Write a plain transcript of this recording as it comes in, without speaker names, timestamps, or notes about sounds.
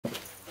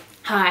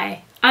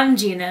Hi, I'm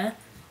Gina.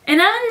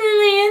 And I'm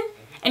Lillian.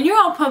 And you're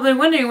all probably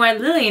wondering why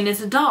Lillian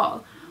is a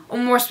doll, or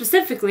more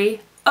specifically,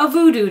 a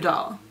voodoo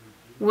doll.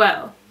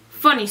 Well,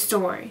 funny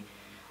story.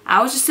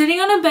 I was just sitting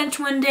on a bench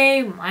one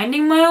day,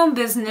 minding my own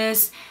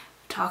business,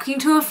 talking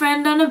to a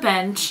friend on a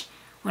bench,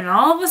 when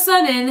all of a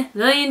sudden,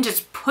 Lillian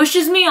just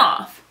pushes me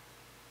off.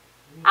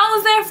 I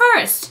was there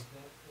first.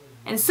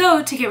 And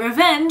so, to get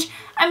revenge,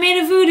 I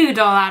made a voodoo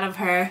doll out of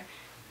her,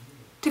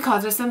 to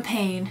cause her some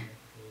pain.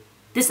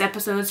 This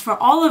episode's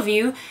for all of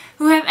you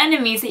who have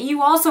enemies that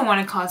you also want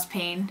to cause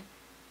pain.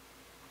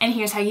 And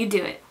here's how you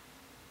do it.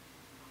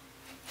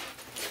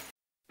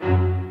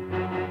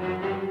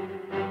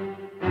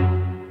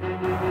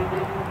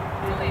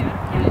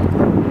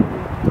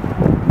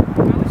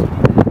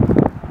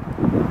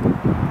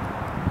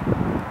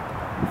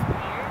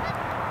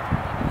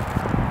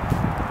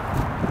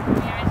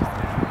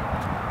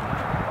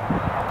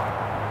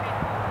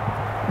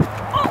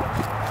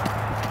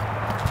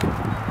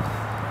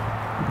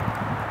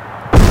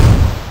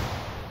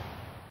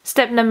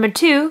 Step number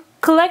 2,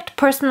 collect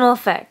personal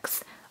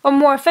effects, or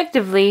more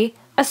effectively,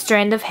 a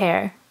strand of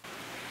hair.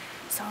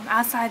 So I'm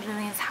outside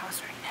Lillian's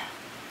house right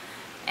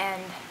now,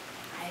 and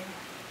I'm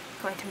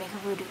going to make a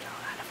voodoo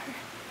doll out of her,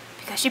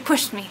 because she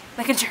pushed me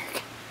like a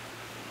jerk.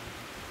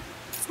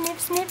 Snip,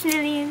 snip,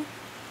 Lillian.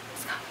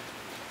 Let's go.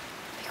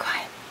 Be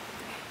quiet.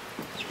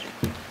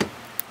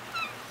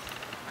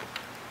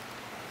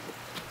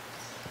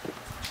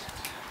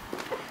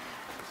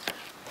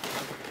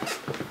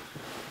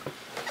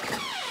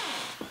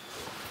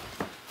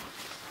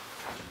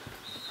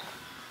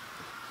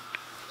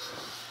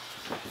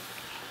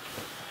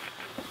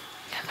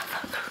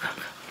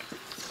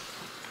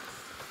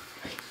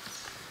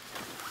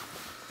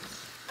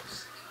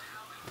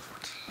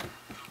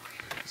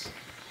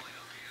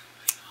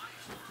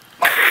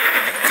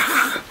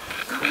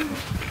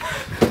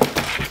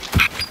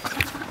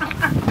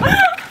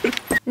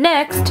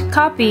 Next,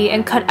 copy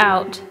and cut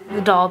out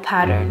the doll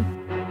pattern.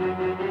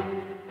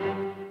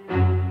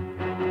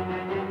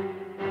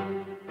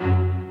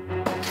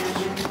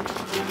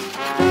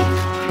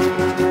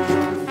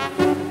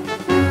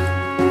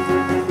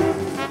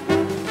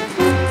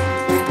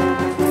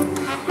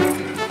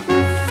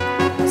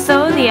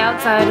 Sew the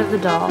outside of the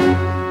doll.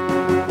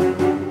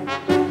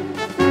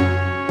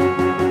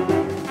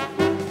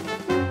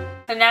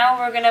 So now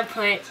we're going to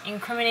put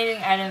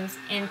incriminating items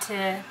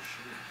into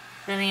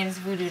Lillian's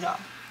voodoo doll.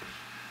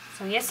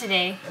 So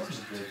yesterday,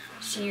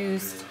 she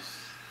used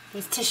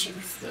these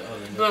tissues to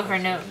blow her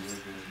nose.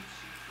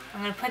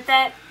 I'm going to put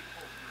that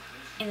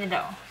in the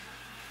doll.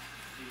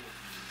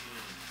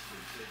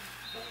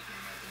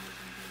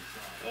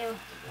 Ew.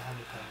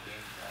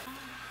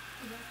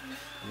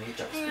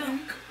 Ew.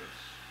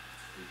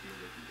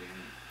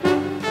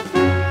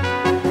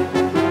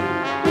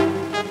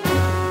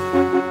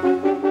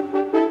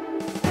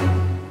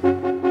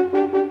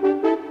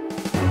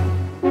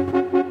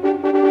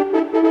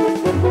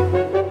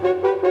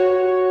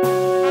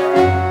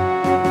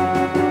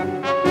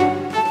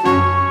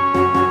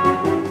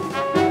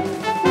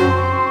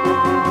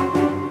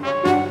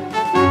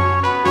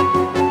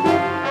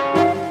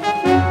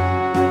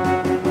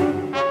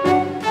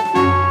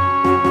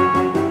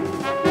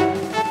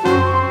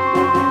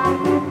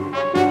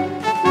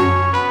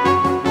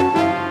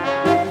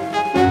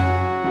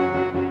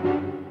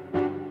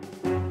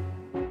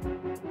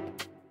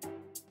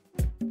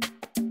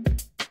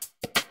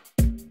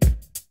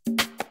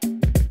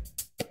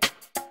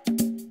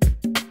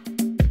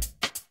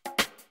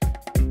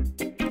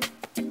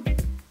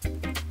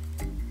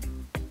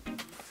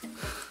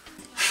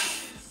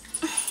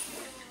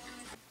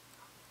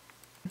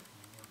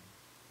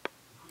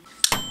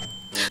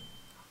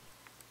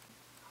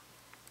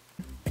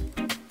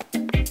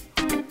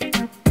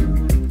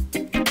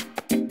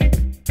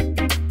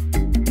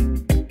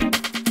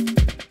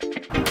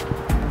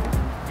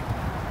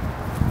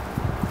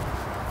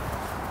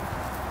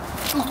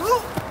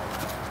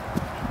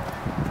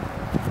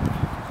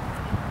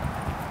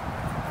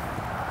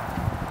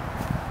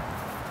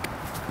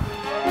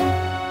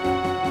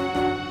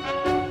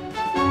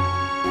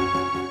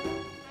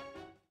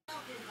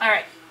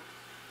 Alright,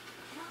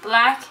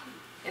 black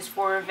is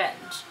for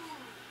revenge.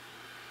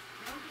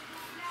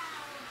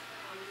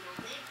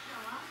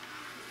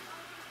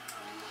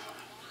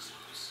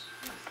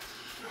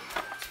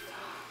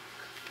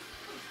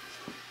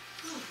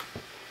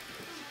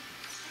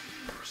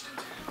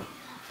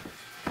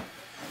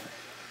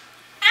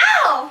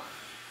 Ow!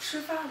 吃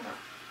饭呢。